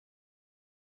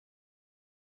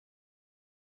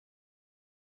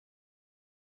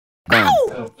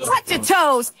Touch your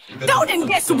toes, don't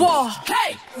against the wall.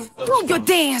 Hey, do your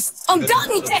dance, I'm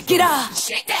done, check it out.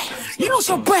 Shake that, use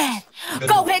your breath,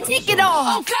 go ahead, take it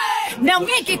off. Okay, now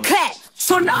make it clap.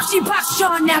 So now she box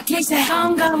on now, can't say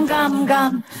gum gum gum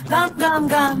gum gum gum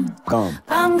gum gum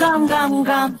gum gum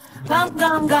gum gum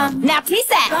gum gum. Now please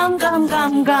that gum gum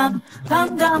gum gum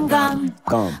gum gum gum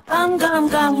gum gum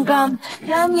gum gum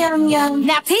yum yum yum.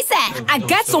 Now please that I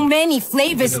got so many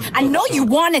flavors, I know you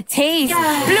wanna taste.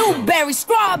 Blueberry,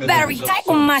 strawberry, type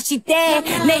of 맛이대.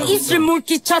 내 입술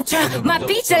물기쳐쳐, my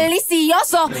beach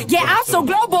delicioso. Yeah, I'm so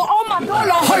global, oh my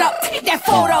dollar. Hold up, take that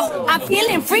photo. I'm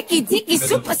feeling freaky, dicky,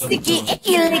 super sticky.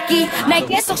 Icky licky, 날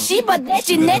계속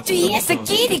씹어대지 내 뒤에서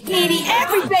kitty.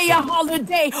 Every day a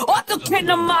holiday, 어떻게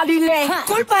넌 말이래.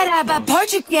 꿀 빨아봐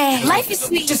벌줄게. Life is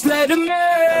sweet, just let him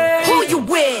in. Who you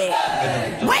with?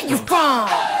 Where you from?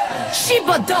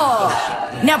 씹어도.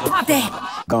 Now pop that.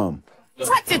 Gum.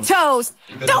 Touch your toes,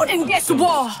 don't against the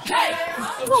wall. Hey,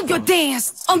 do your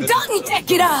dance, I'm done,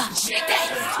 check it out.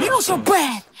 Use your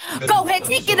breath, go ahead,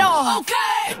 take it off.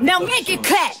 Okay, now make it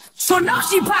clap. So now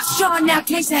she box on now,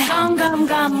 can't say gum gum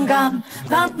gum gum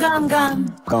gum gum gum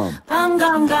gum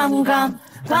gum gum gum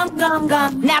gum gum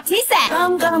gum. Now please that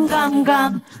gum gum gum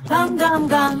gum gum gum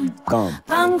gum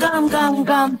gum gum gum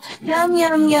gum yum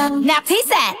yum yum. Now please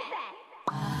that.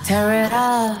 Tear it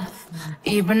up,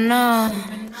 even up,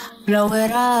 blow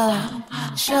it up,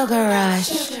 sugar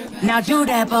rush. Now do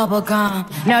that bubble gum,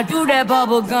 now do that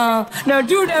bubble gum, now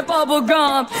do that bubble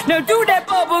gum, now do that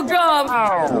bubble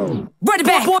gum. Run it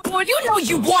back, boy, you know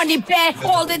you want it bad.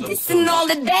 All of this and all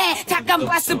of that. 잠깐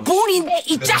봤을 뿐인데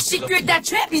이 자식을 다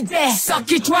trap이돼.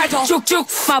 Suck it right off, 쭉쭉,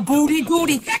 my booty.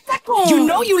 You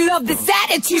know you love this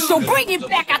attitude, so bring it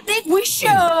back. I think we should.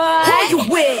 Who you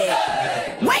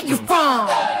with? Where you from?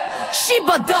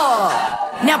 씹어도.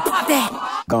 Now pop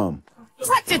that. Gum.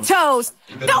 Touch your toes,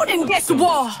 don't against the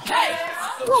wall. Hey,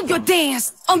 do your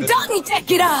dance, I'm done,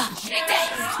 check it out.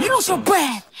 Use your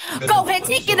breath, go ahead,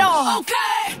 take it off.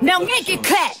 Okay, now make it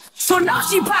clap. So now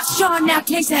she box on now,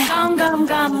 can't say gum gum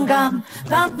gum gum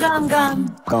gum gum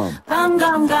gum gum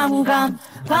gum gum gum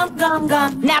gum gum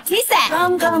gum. Now please that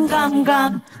gum gum gum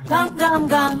gum gum gum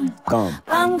gum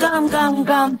gum gum gum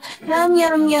gum yum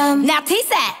yum yum. Now please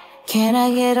that. Can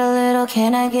I get a little,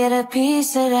 can I get a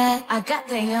piece of that? I got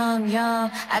the yum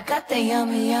yum, I got the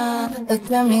yummy yum.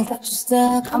 Look at me, got you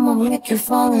stuck, I'ma make you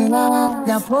fall in love.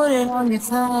 Now put it on your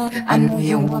tongue, I know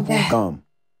you want that. Gum.